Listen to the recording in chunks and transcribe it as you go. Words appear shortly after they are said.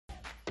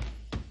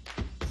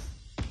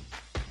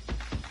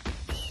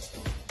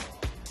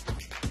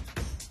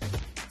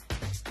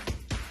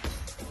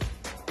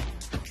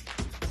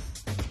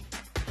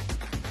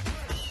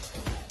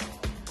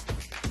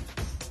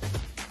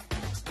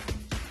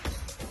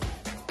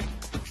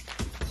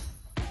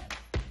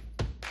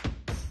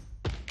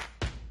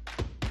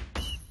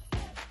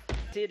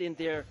In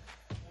their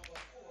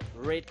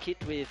red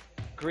kit with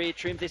grey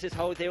trim, this is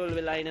how they will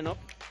be lining up,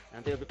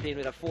 and they'll be playing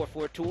with a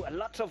 4-4-2. A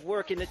lot of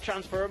work in the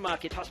transfer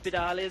market.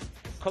 Hospitales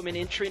coming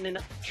in,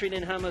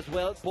 Trinningham as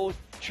well, both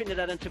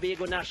Trinidad and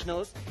Tobago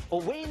nationals.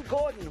 Wayne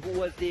Gordon, who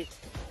was the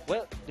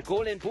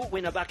Golden Boot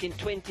winner back in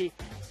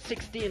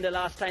 2016, the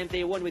last time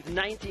they won, with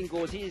 19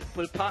 goals. His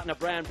partner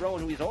Brian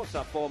Brown, who is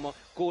also a former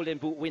Golden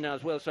Boot winner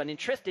as well. So an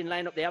interesting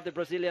lineup. They have the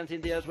Brazilians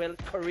in there as well,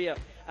 Correa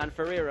and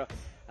Ferreira,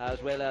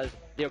 as well as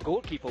their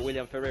goalkeeper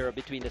William Ferreira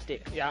between the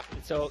sticks. Yeah,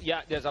 so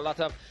yeah, there's a lot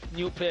of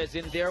new players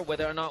in there.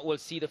 Whether or not we'll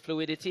see the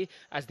fluidity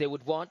as they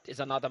would want is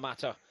another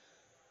matter.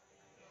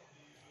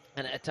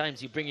 And at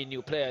times you bring in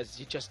new players,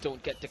 you just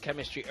don't get the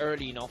chemistry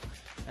early enough,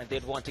 and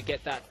they'd want to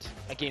get that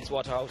against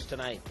Waterhouse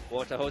tonight.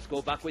 Waterhouse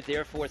go back with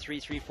their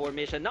 4-3-3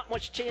 formation. Not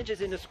much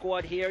changes in the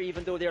squad here,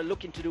 even though they're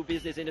looking to do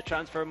business in the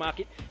transfer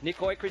market.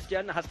 Nicoy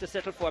Christian has to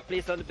settle for a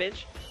place on the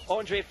bench.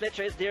 Andre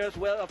Fletcher is there as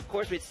well, of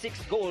course, with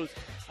 6 goals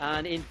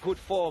and in good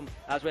form,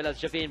 as well as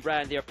Javane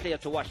Bryan, their player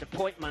to watch, the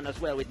point man as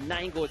well, with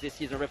 9 goals this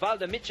season.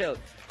 Rivaldo Mitchell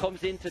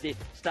comes into the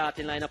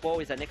starting lineup,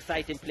 always an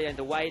exciting player in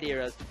the wide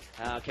areas.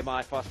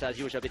 Kemar Foster, as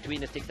usual,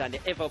 between the sticks, and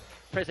the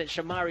ever-present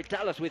Shamari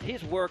Dallas with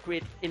his work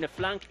rate in the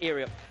flank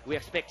area. We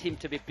expect him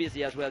to be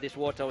busy as well, this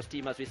Waterhouse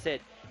team, as we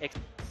said.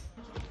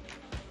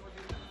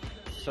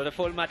 So the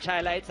full match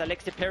highlights.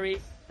 Alexi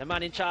Perry, the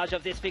man in charge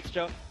of this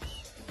fixture,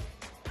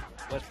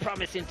 was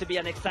promising to be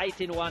an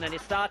exciting one, and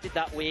it started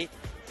that way.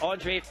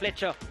 Andre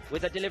Fletcher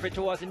with a delivery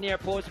towards the near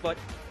post, but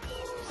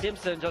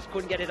Simpson just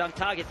couldn't get it on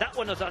target. That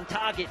one was on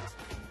target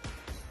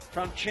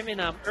from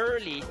Trinningham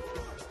early,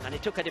 and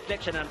it took a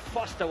deflection, and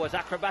Foster was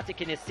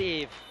acrobatic in his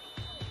save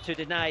to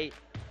deny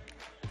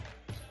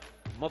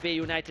Mobay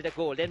United a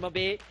goal. Then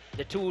Mobay,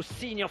 the two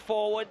senior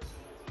forward,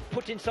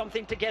 putting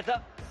something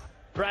together.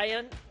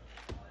 Bryan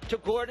to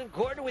Gordon.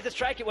 Gordon with the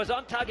strike. It was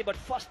on target, but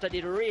Foster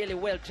did really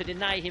well to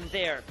deny him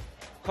there,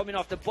 coming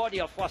off the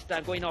body of Foster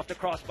and going off the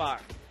crossbar.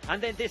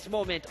 And then this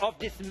moment of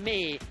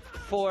dismay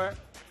for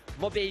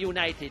Mobay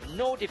United.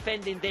 No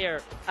defending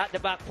there at the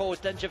back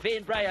post, and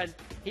Javane Bryan,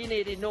 he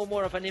needed no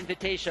more of an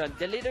invitation.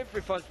 The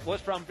delivery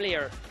was from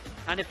Blair,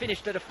 and the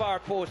finish to the far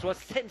post was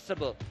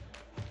sensible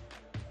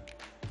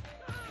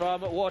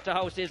from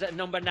Waterhouse's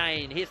number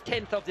 9, his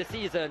 10th of the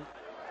season,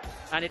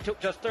 and it took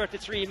just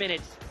 33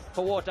 minutes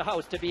for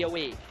Waterhouse to be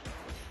away.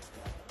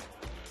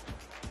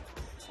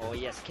 Oh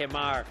yes,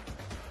 Kemar,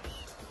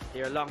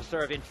 their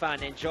long-serving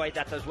fan, enjoyed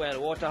that as well.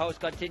 Waterhouse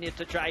continued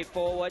to drive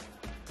forward,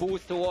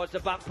 Booth towards the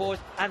back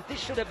post, and this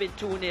should have been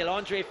 2-0.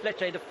 Andre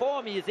Fletcher, in the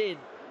form he is in,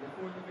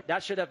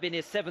 that should have been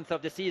his 7th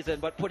of the season,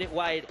 but put it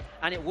wide,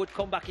 and it would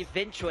come back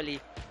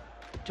eventually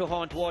to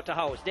haunt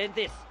Waterhouse. Then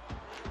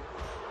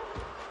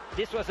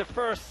this was the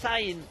first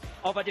sign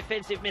of a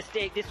defensive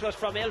mistake. This was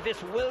from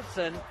Elvis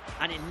Wilson,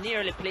 and it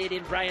nearly played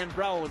in Brian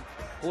Brown,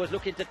 who was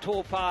looking to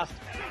tow past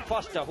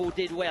Foster, who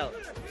did well.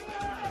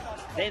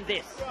 Then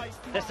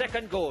the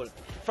second goal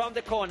from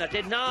the corner.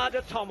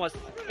 Denardo Thomas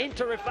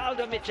into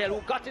Rivaldo Mitchell,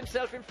 who got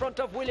himself in front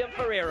of William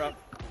Ferreira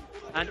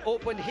and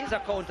opened his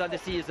account on the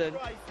season.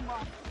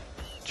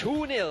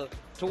 2-0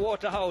 to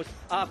Waterhouse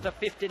after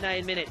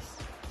 59 minutes.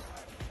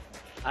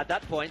 At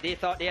that point, they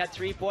thought they had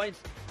 3 points,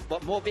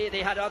 but Mobay,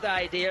 they had other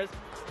ideas.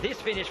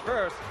 This finish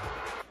first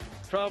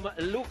from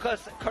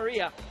Lucas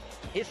Correa,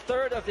 his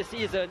 3rd of the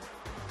season.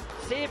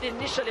 Saved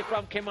initially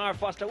from Kemar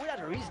Foster. We had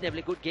a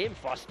reasonably good game,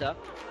 Foster,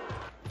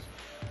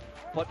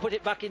 but put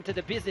it back into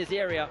the business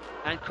area,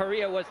 and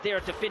Correa was there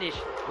to finish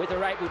with the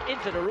right boot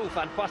into the roof,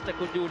 and Foster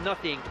could do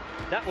nothing.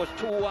 That was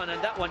 2-1,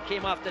 and that one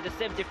came after the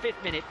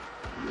 75th minute,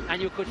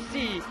 and you could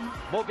see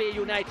Mobay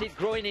United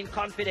growing in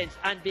confidence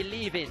and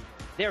believing.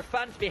 Their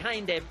fans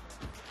behind them,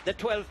 the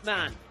 12th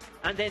man.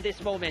 And then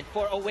this moment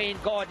for Wayne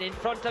Gordon in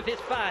front of his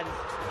fans,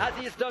 as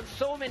he's done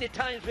so many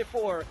times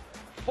before.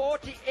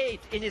 48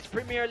 in his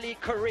Premier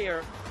League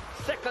career,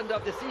 2nd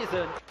of the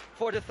season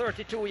for the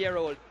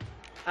 32-year-old.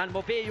 And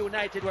Mobay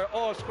United were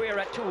all square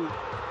at 2,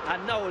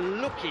 and now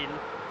looking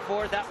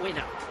for that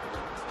winner.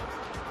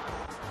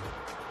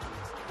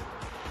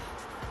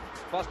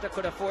 Foster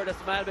could afford a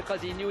smile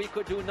because he knew he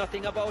could do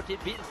nothing about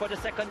it, beaten for the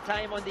 2nd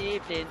time on the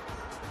evening.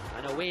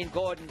 And Wayne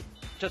Gordon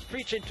just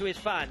preaching to his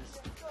fans.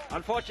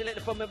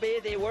 Unfortunately for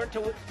Mobay, they weren't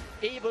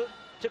able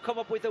to come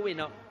up with a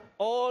winner.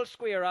 All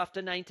square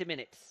after 90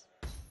 minutes.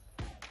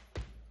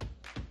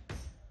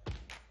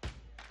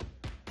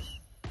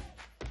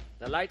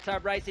 The lights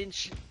are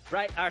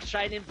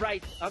shining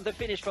bright on the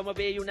finish from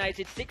Mobay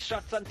United. 6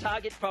 shots on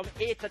target from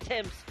 8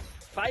 attempts.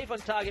 5 on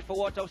target for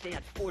Waterhouse. They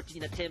had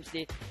 14 attempts.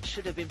 They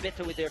should have been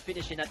better with their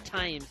finishing at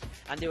times,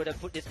 and they would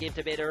have put this game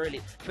to bed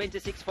early.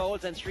 26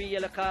 fouls and 3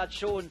 yellow cards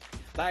shown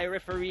by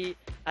referee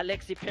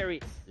Alexi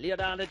Perry.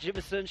 Leonardo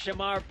Jimison,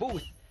 Shamar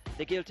Booth,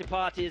 the guilty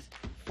parties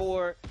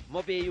for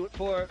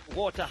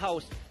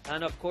Waterhouse,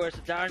 and of course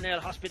Darnell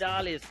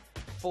Hospitales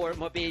for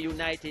Mobay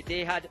United.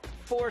 They had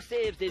 4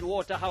 saves in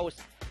Waterhouse,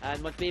 and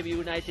Mobay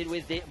United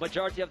with the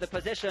majority of the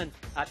possession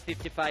at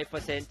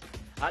 55%.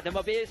 At the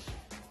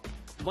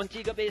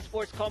Montego Bay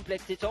Sports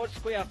Complex, it's all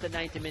square after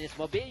 90 minutes.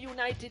 Mobay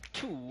United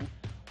 2,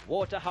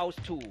 Waterhouse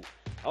 2.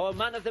 Our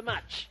man of the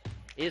match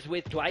is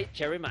with Dwight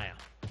Jeremiah.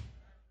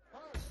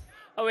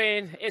 I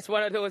mean, it's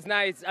one of those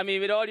nights. I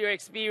mean, with all your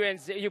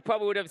experience, you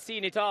probably would have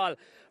seen it all.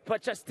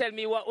 But just tell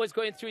me what was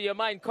going through your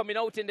mind coming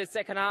out in the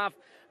second half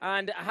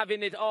and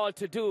having it all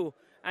to do.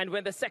 And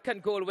when the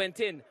second goal went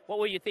in, what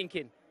were you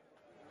thinking?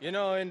 You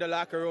know, in the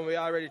locker room, we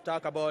already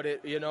talk about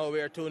it. You know,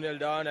 we're 2-0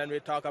 down, and we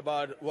talk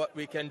about what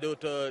we can do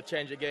to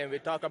change the game. We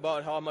talk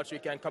about how much we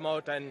can come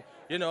out and,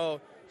 you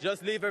know,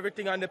 just leave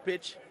everything on the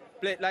pitch,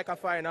 play it like a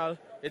final.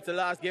 It's the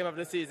last game of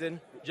the season.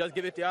 Just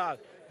give it your all.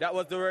 That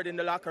was the word in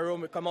the locker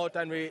room. We come out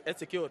and we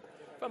execute.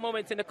 For a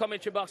moment in the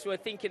commentary box, we were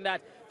thinking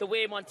that the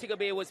way Montego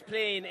Bay was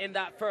playing in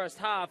that first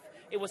half,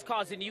 it was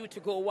causing you to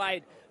go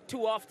wide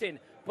too often.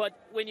 But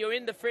when you're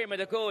in the frame of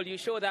the goal, you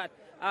show that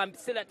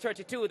still at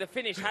 32, the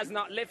finish has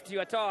not lifted you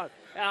at all.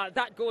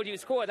 That goal you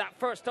scored, that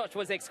first touch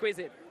was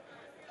exquisite.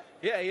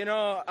 Yeah, you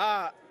know,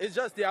 it's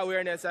just the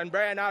awareness. And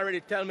Brian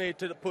already tell me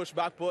to push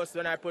back post.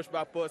 When I push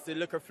back post, the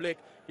liquor flick,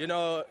 you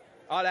know,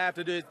 all I have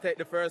to do is take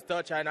the first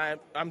touch, and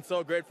I'm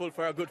so grateful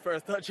for a good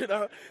first touch, you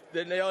know.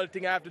 Then the only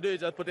thing I have to do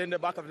is just put it in the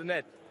back of the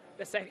net.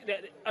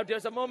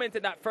 There's a moment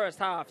in that first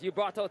half, you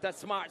brought out a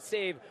smart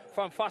save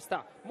from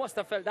Foster. Must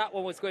have felt that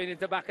one was going into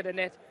the back of the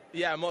net.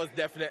 Yeah, most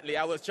definitely.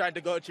 I was trying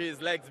to go through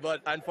his legs,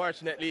 but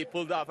unfortunately he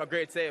pulled off a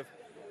great save.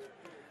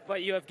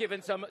 But you have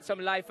given some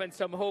life and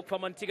some hope for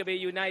Montego Bay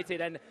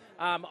United, and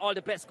all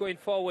the best going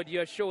forward.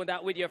 You're showing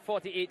that with your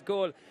 48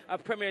 goal, a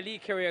Premier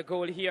League career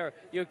goal here,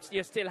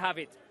 you still have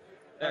it.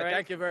 Right?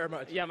 Thank you very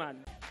much. Yeah, man.